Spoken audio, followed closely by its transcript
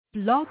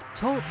Blog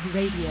Talk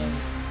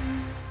Radio.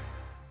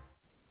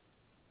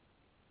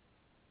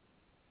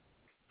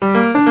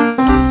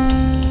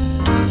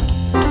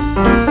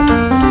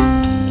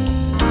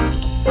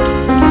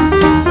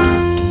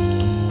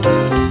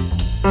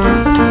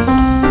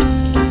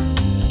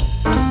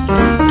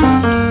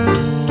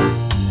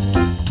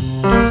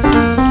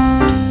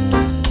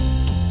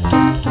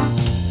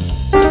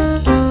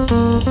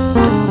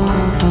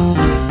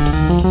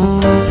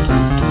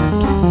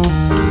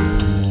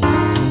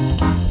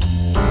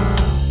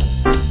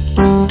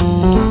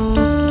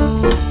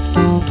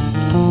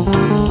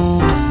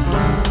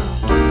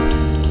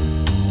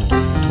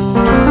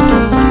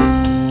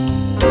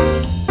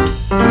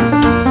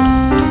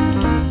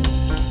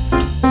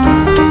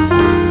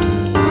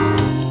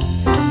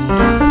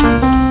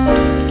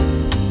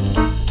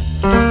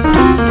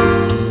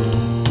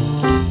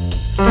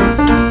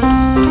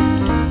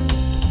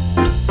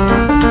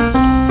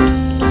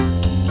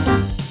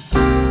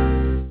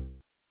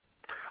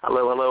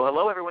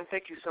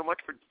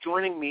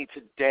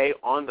 Today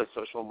on the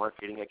Social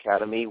Marketing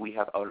Academy, we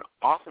have an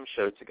awesome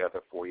show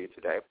together for you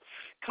today,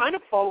 kind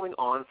of following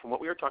on from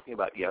what we were talking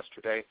about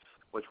yesterday,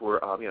 which were,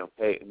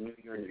 hey, new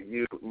year, new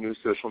you, new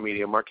social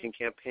media marketing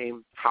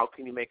campaign. How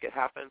can you make it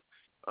happen?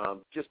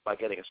 Just by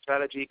getting a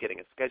strategy, getting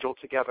a schedule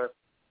together,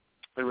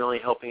 and really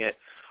helping it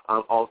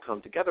all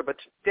come together. But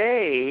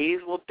today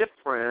is a little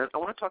different. I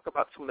want to talk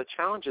about some of the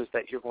challenges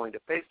that you're going to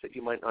face that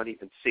you might not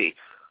even see.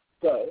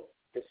 So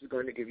this is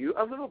going to give you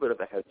a little bit of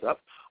a heads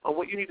up on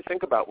what you need to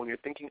think about when you're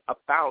thinking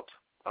about,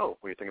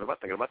 thinking about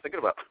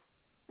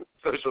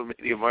social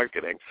media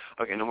marketing.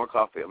 Okay, no more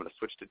coffee. I'm going to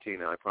switch to tea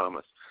now, I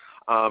promise.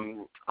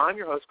 I'm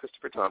your host,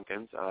 Christopher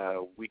Tompkins.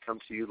 We come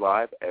to you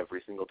live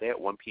every single day at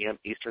 1 p.m.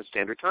 Eastern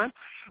Standard Time.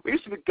 We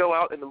used to go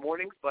out in the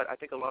mornings, but I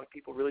think a lot of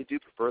people really do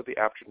prefer the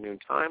afternoon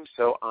time,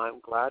 so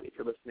I'm glad if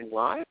you're listening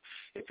live.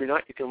 If you're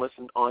not, you can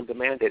listen on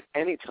demand at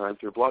any time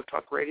through Blog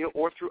Talk Radio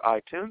or through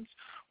iTunes,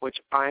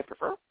 which I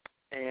prefer.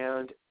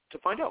 And to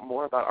find out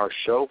more about our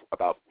show,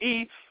 about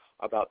me,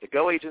 about the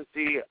Go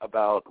Agency,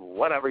 about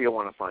whatever you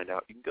want to find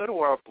out, you can go to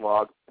our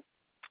blog,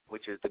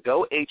 which is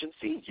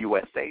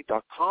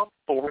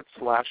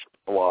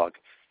thegoagencyusa.com/blog.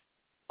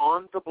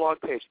 On the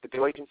blog page,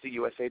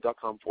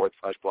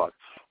 thegoagencyusa.com/blog,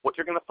 what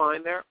you're going to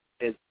find there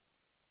is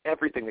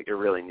everything that you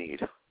really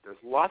need.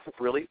 There's lots of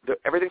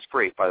everything's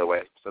free, by the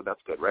way, so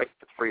that's good, right?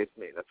 It's free, it's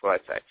me. That's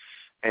what I say.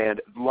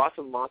 And lots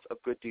and lots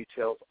of good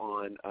details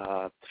on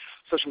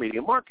social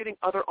media marketing,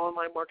 other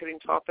online marketing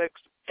topics,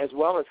 as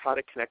well as how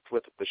to connect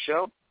with the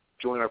show,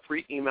 join our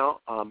free email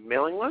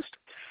mailing list,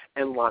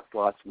 and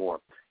lots more.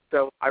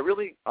 So I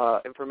really,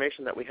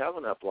 information that we have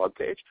on that blog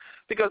page,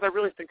 because I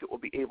really think it will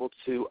be able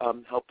to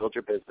help build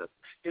your business.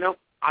 You know,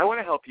 I want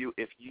to help you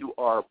if you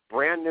are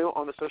brand new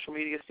on the social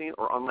media scene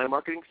or online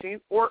marketing scene,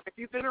 or if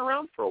you've been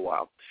around for a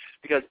while,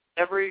 because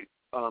every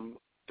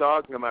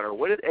dog, no matter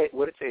what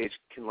its age,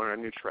 can learn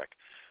a new trick.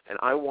 And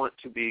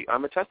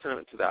I'm a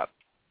testament to that.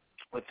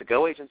 With the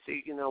Go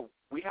Agency,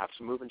 we have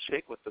to move and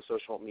shake with the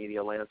social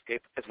media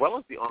landscape, as well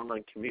as the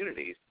online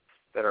communities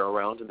that are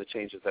around and the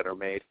changes that are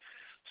made.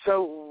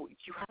 So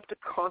you have to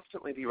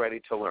constantly be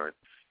ready to learn.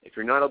 If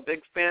you're not a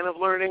big fan of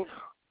learning,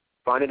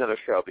 find another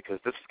show,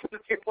 because this is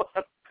going to be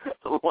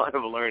a lot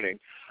of learning,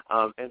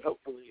 and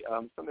hopefully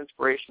some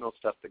inspirational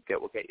stuff that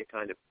will get you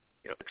kind of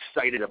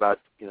excited about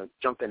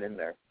jumping in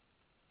there.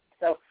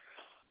 So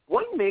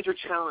one major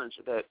challenge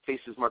that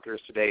faces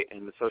marketers today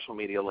in the social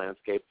media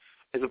landscape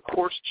is, of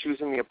course,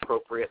 choosing the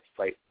appropriate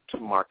site to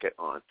market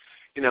on.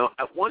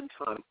 At one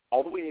time,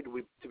 all that we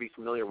needed to be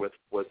familiar with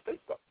was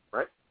Facebook,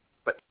 right?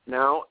 But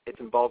now it's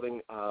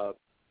evolving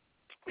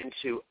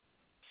into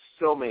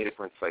so many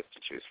different sites to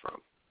choose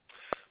from.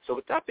 So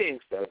with that being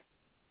said,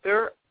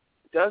 there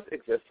does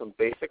exist some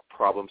basic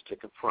problems to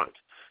confront,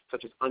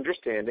 such as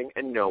understanding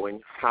and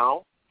knowing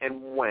how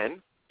and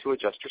when to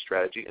adjust your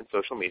strategy in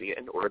social media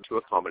in order to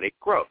accommodate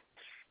growth.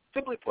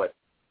 Simply put,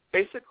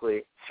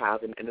 basically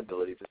have an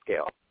inability to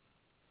scale.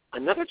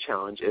 Another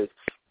challenge is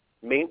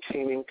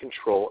maintaining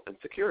control and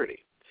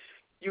security.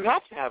 You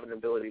have to have an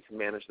ability to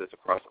manage this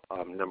across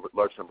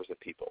large numbers of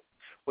people.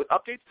 With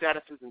update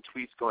statuses and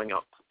tweets going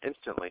out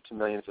instantly to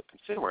millions of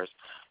consumers,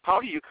 how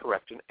do you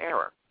correct an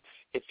error?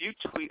 If you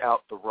tweet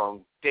out the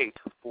wrong date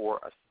for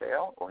a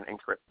sale or an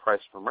incorrect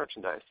price for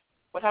merchandise,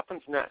 what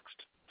happens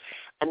next?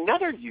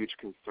 Another huge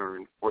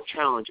concern or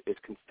challenge is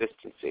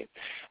consistency.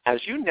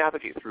 As you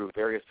navigate through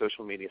various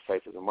social media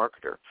sites as a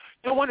marketer,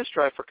 you'll want to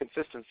strive for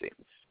consistency.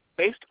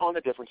 Based on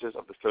the differences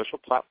of the social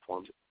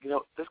platforms,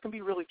 this can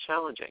be really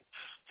challenging.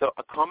 So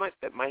a comment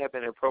that might have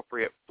been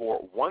appropriate for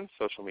one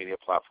social media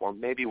platform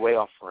may be way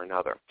off for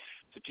another.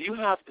 So do you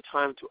have the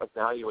time to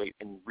evaluate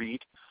and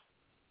read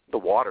the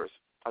waters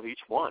of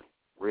each one,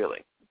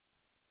 really?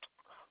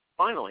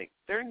 Finally,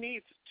 there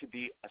needs to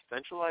be a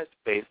centralized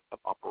base of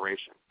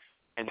operation,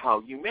 and how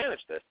you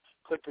manage this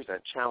could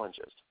present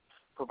challenges.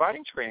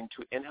 Providing training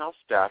to in-house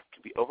staff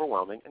can be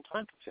overwhelming and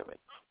time-consuming,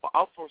 while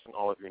outsourcing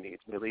all of your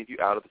needs may leave you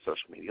out of the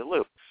social media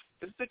loop.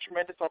 This is a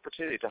tremendous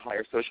opportunity to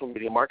hire a social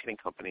media marketing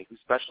company who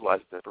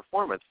specializes in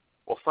performance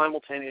while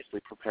simultaneously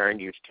preparing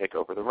you to take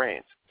over the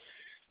reins.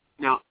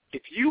 Now,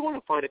 if you want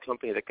to find a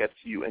company that gets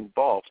you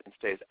involved and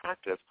stays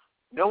active,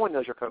 no one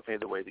knows your company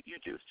the way that you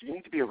do, so you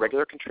need to be a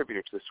regular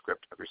contributor to the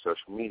script of your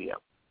social media.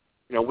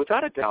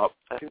 Without a doubt,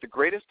 I think the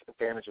greatest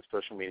advantage of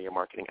social media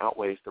marketing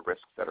outweighs the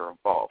risks that are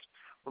involved.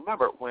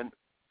 Remember,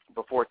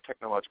 before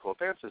technological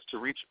advances, to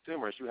reach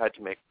consumers, you had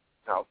to make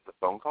the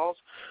phone calls.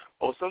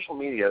 Well, with social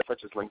media,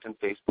 such as LinkedIn,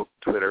 Facebook,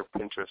 Twitter,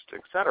 Pinterest,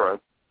 etc.,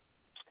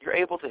 you're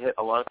able to hit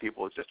a lot of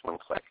people with just one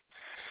click.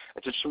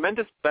 It's a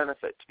tremendous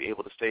benefit to be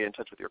able to stay in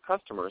touch with your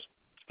customers,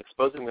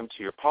 exposing them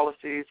to your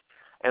policies,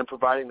 and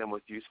providing them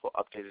with useful,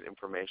 updated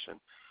information.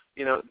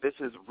 This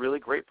is really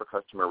great for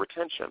customer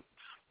retention.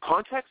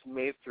 Contacts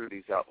made through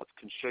these outlets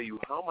can show you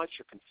how much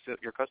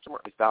your customer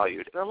is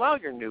valued and allow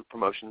your new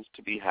promotions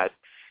to be had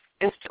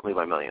instantly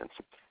by millions.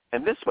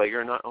 And this way,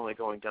 you're not only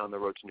going down the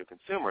road to new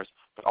consumers,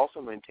 but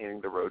also maintaining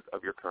the road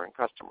of your current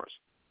customers.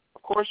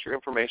 Of course, your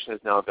information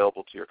is now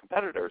available to your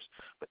competitors,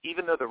 but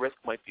even though the risk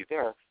might be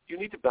there, you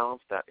need to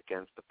balance that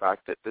against the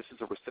fact that this is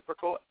a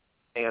reciprocal,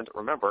 and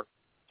remember,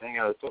 staying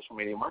out of social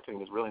media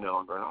marketing is really no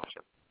longer an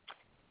option.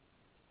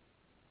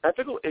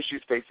 Ethical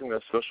issues facing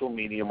the social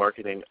media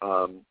marketing,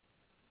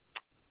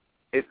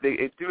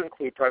 they do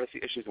include privacy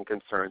issues and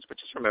concerns, but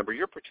just remember,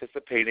 you're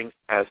participating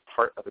as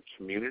part of a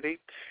community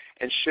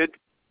and should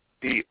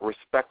be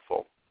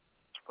respectful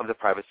of the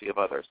privacy of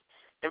others.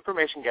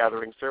 Information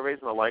gathering, surveys,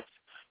 and the likes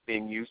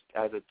being used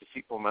as a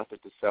deceitful method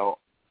to sell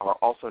are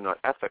also not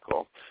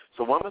ethical.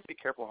 So one must be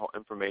careful how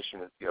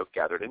information is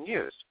gathered and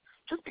used.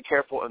 Just be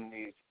careful in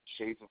these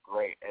shades of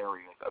gray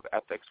areas of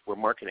ethics when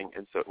marketing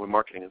in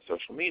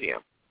social media.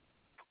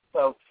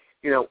 So,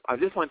 I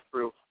just went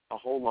through a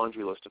whole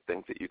laundry list of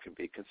things that you can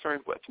be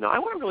concerned with. Now, I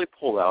want to really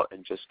pull out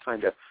and just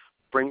kind of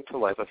bring to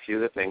life a few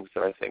of the things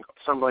that I think are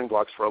stumbling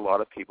blocks for a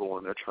lot of people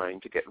when they're trying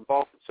to get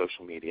involved in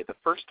social media. The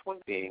first one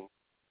being,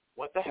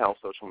 what the hell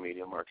social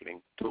media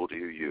marketing tool do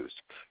you use?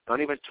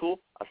 Not even a tool,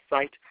 a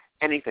site,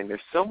 anything.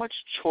 There's so much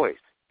choice.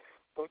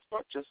 So it's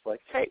not just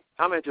like, hey,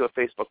 I'm going to do a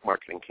Facebook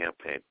marketing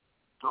campaign.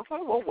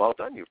 Okay, well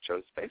done. You've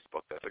chosen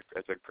Facebook.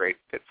 That's a great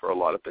fit for a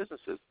lot of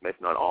businesses, if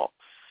not all.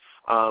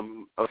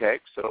 Okay,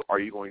 so are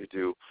you going to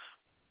do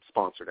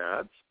sponsored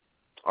ads?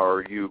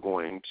 Are you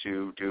going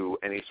to do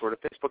any sort of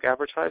Facebook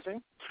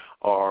advertising?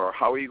 Or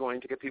how are you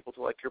going to get people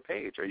to like your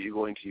page? Are you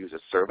going to use a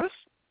service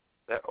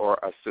or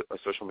a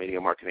social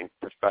media marketing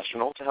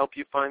professional to help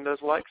you find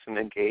those likes and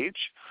engage?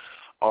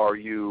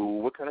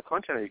 What kind of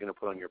content are you going to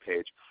put on your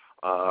page?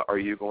 Are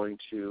you going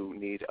to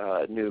need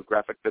new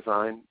graphic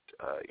design?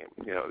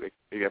 You have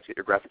to get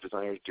your graphic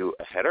designer to do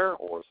a header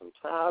or some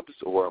tabs,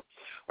 or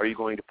are you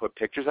going to put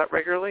pictures out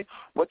regularly?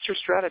 What's your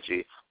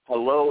strategy?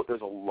 Hello,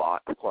 there's a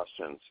lot of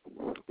questions.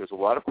 There's a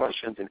lot of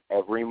questions, and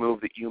every move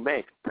that you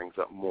make brings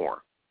up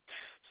more.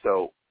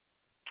 So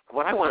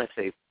what I want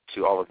to say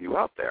to all of you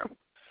out there,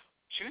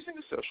 choosing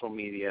a social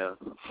media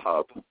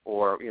hub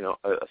or,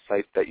 a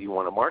site that you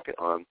want to market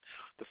on,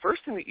 the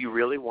first thing that you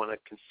really want to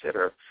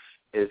consider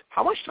is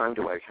how much time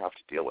do I have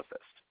to deal with this?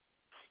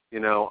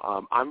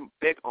 I'm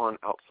big on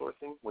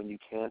outsourcing when you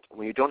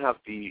don't have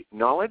the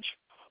knowledge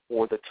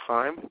or the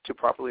time to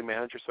properly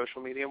manage your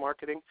social media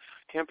marketing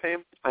campaign.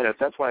 I know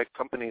that's why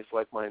companies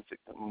like mine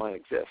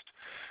exist.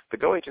 The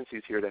Go Agency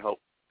is here to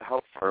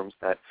help firms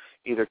that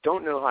either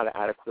don't know how to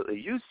adequately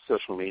use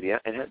social media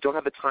and don't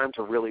have the time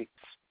to really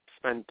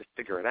spend to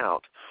figure it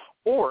out,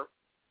 or,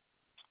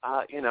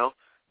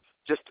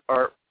 just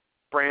are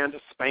brand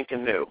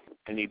spanking new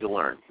and need to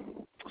learn.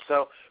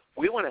 So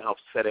we want to help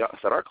set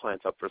our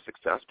clients up for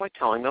success by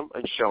telling them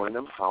and showing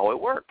them how it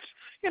works.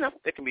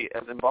 They can be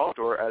as involved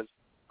or as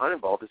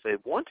uninvolved as they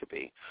want to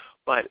be,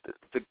 but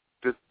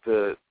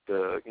the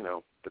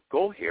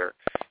goal here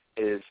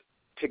is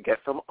to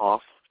get them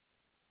off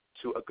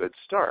to a good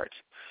start.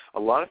 A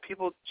lot of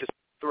people just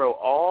throw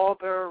all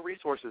their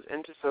resources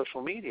into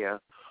social media,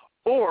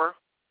 or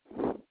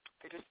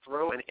they just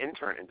throw an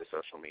intern into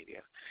social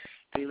media.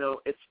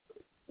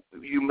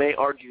 You may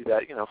argue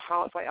that,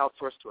 how if I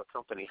outsource to a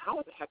company, how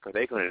the heck are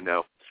they going to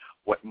know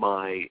what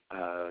my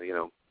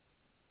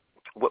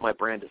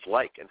brand is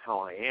like and how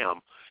I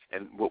am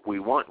and what we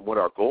want and what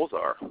our goals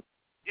are?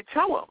 You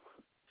tell them.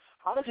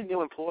 How does a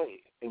new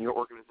employee in your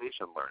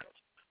organization learn it?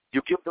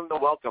 You give them the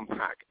welcome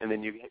pack, and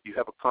then you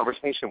have a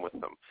conversation with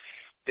them.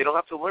 They don't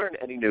have to learn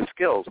any new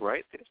skills,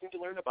 right? They just need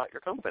to learn about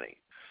your company.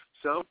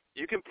 So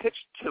you can pitch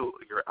to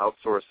your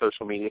outsourced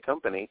social media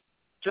company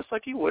just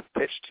like you would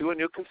pitch to a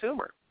new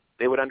consumer.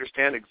 They would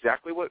understand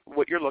exactly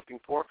what you're looking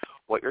for,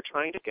 what you're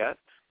trying to get,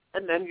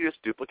 and then you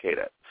just duplicate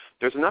it.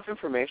 There's enough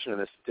information in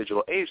this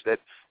digital age that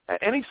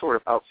any sort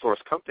of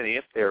outsourced company,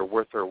 if they're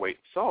worth their weight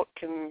in salt,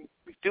 can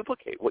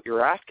duplicate what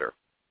you're after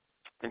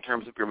in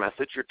terms of your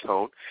message, your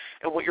tone,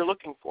 and what you're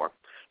looking for.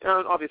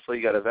 Now, obviously,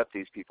 you got to vet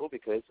these people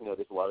because, there's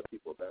a lot of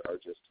people that are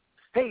just,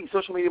 hey,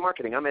 social media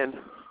marketing, I'm in.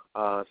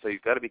 So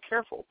you've got to be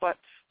careful. But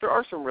there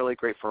are some really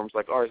great firms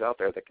like ours out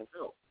there that can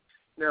help.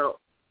 Now,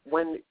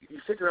 when you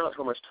figure out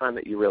how much time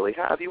that you really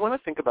have, you want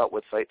to think about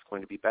what site's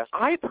going to be best.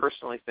 I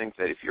personally think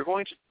that if you're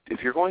going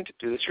to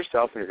do this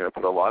yourself and you're going to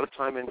put a lot of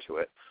time into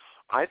it,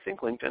 I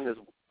think LinkedIn is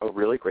a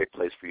really great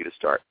place for you to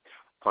start.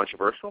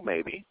 Controversial,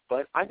 maybe,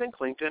 but I think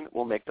LinkedIn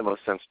will make the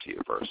most sense to you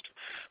first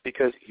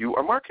because you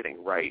are marketing,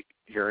 right?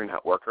 You're a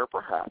networker,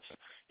 perhaps.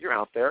 You're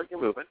out there,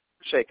 you're moving,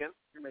 you're shaking,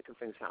 you're making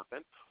things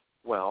happen.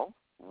 Well,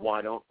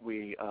 why don't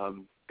we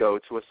go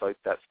to a site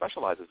that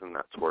specializes in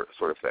that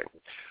sort of thing?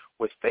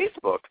 With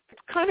Facebook, it's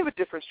kind of a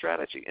different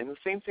strategy, and the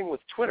same thing with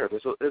Twitter.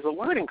 There's a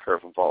learning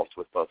curve involved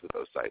with both of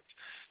those sites.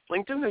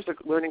 LinkedIn, there's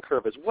a learning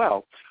curve as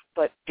well,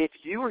 but if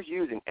you are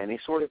using any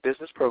sort of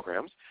business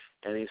programs,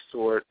 any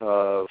sort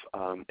of,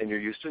 and you're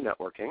used to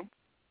networking,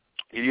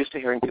 you're used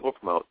to hearing people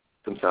promote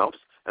themselves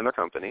and their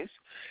companies,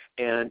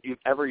 and you've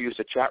ever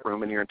used a chat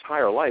room in your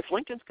entire life,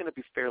 LinkedIn's going to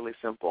be fairly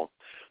simple.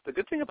 The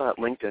good thing about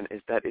LinkedIn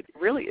is that it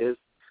really is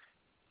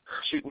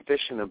shooting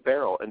fish in a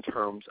barrel in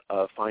terms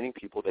of finding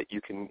people that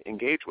you can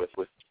engage with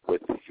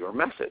your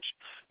message.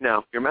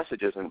 Now, your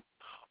message isn't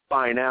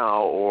buy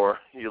now or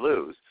you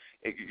lose.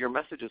 Your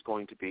message is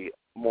going to be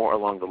more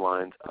along the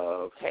lines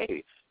of,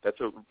 hey,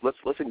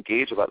 let's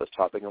engage about this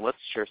topic and let's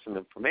share some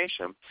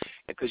information,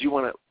 because you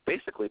want to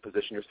basically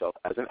position yourself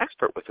as an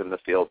expert within the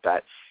field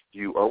that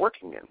you are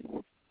working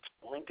in.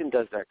 LinkedIn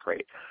does that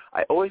great.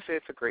 I always say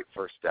it's a great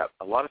first step.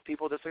 A lot of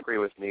people disagree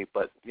with me,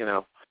 but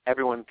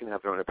everyone can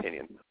have their own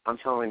opinion. I'm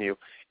telling you,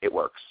 it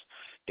works.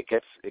 It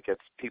gets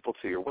people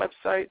to your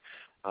website,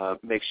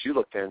 makes you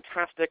look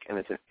fantastic, and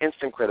it's an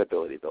instant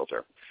credibility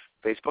builder.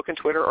 Facebook and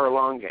Twitter are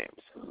long games.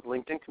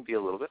 LinkedIn can be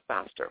a little bit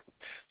faster.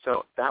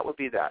 So that would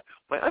be that.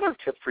 My other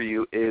tip for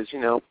you is,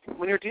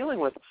 when you're dealing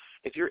with,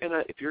 if you're in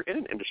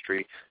an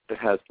industry that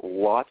has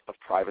lots of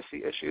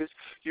privacy issues,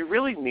 you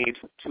really need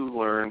to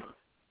learn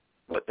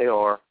what they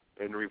are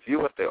and review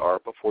what they are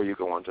before you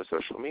go onto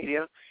social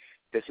media.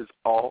 This is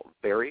all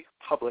very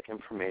public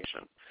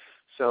information.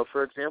 So,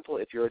 for example,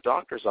 if you're a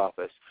doctor's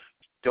office,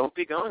 don't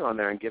be going on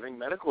there and giving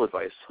medical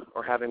advice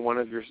or having one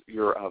of your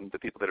the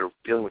people that are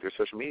dealing with your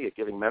social media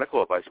giving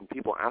medical advice when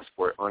people ask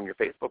for it on your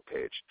Facebook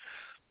page.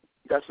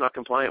 That's not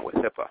compliant with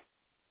HIPAA.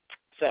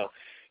 So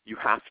you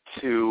have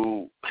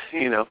to,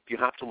 you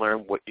have to learn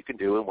what you can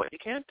do and what you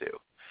can't do.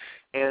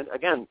 And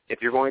again,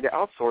 if you're going to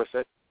outsource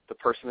it, the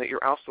person that you're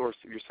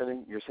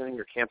sending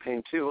your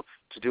campaign to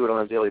do it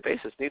on a daily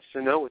basis needs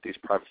to know what these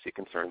privacy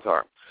concerns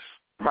are.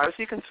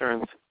 Privacy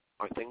concerns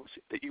are things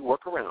that you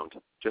work around,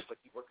 just like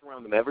you work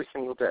around them every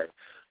single day.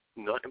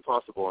 Not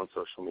impossible on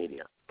social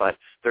media, but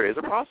there is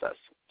a process.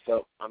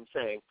 So I'm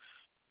saying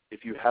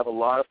if you have a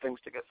lot of things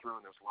to get through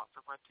and there's lots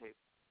of red tape,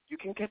 you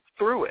can get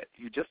through it.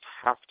 You just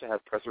have to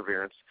have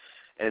perseverance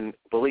and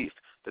belief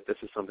that this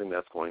is something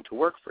that's going to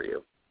work for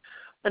you.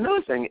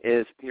 Another thing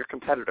is your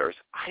competitors.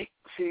 I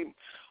see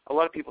a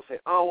lot of people say,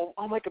 oh,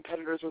 all my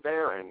competitors are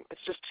there, and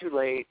it's just too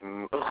late,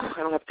 and I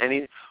don't have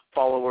any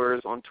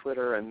followers on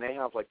Twitter, and they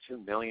have like 2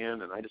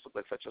 million, and I just look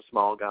like such a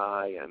small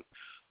guy. And,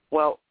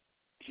 well,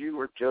 you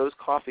are Joe's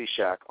Coffee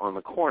Shack on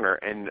the corner,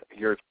 and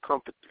your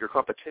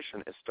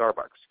competition is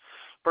Starbucks.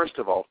 First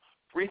of all,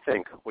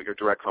 rethink what your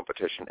direct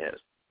competition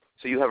is,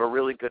 so you have a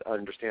really good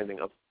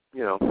understanding of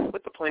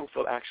what the playing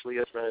field actually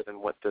is, rather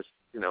than what this,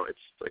 it's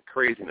like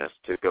craziness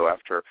to go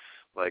after.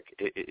 Like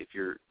if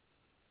you're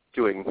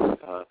doing,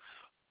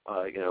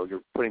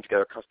 you're putting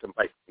together custom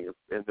bikes,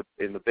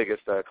 in the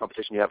biggest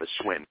competition you have is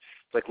Schwinn.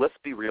 It's like, let's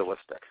be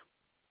realistic.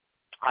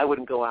 I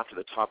wouldn't go after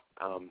the top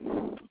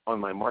on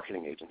my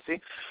marketing agency.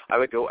 I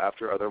would go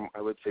after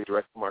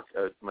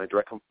my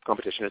direct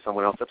competition is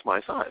someone else that's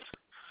my size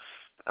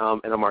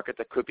in a market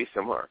that could be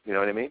similar. You know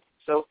what I mean?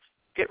 So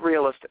get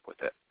realistic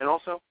with it. And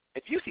also,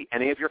 if you see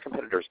any of your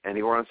competitors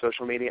anywhere on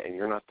social media and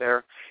you're not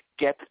there,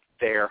 get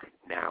there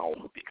now,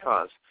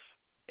 because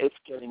it's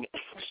getting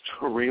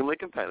extremely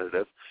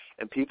competitive,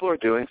 and people are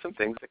doing some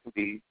things that can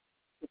be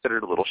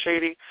considered a little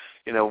shady.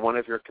 One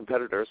of your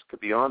competitors could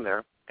be on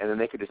there, and then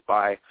they could just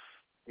buy,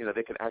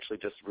 they could actually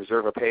just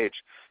reserve a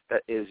page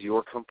that is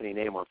your company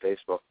name on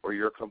Facebook or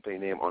your company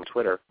name on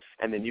Twitter,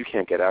 and then you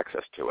can't get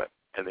access to it,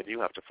 and then you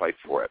have to fight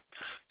for it.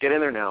 Get in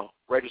there now,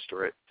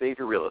 register it, save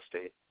your real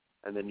estate,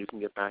 and then you can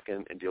get back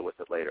in and deal with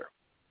it later.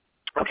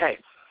 Okay.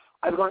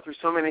 I've gone through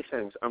so many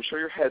things. I'm sure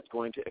your head's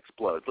going to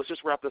explode. Let's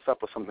just wrap this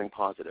up with something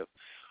positive.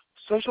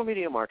 Social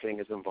media marketing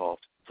is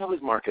involved. So is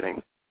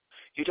marketing.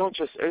 You don't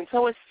just, and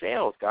so is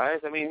sales,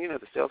 guys. I mean,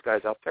 the sales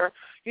guys out there,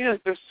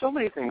 there's so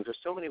many things. There's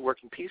so many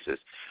working pieces.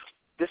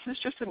 This is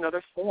just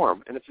another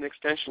form, and it's an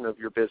extension of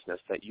your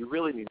business that you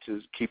really need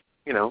to keep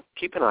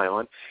an eye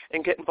on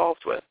and get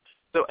involved with.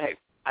 So, hey,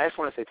 I just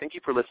want to say thank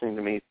you for listening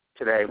to me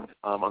today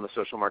on the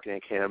Social Marketing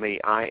Academy.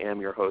 I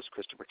am your host,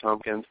 Christopher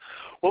Tompkins.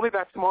 We'll be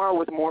back tomorrow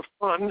with more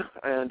fun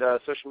and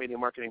social media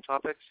marketing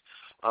topics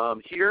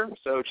here.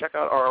 So check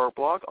out our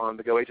blog on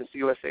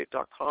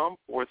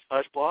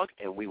thegoagencyusa.com/blog,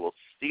 and we will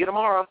see you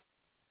tomorrow.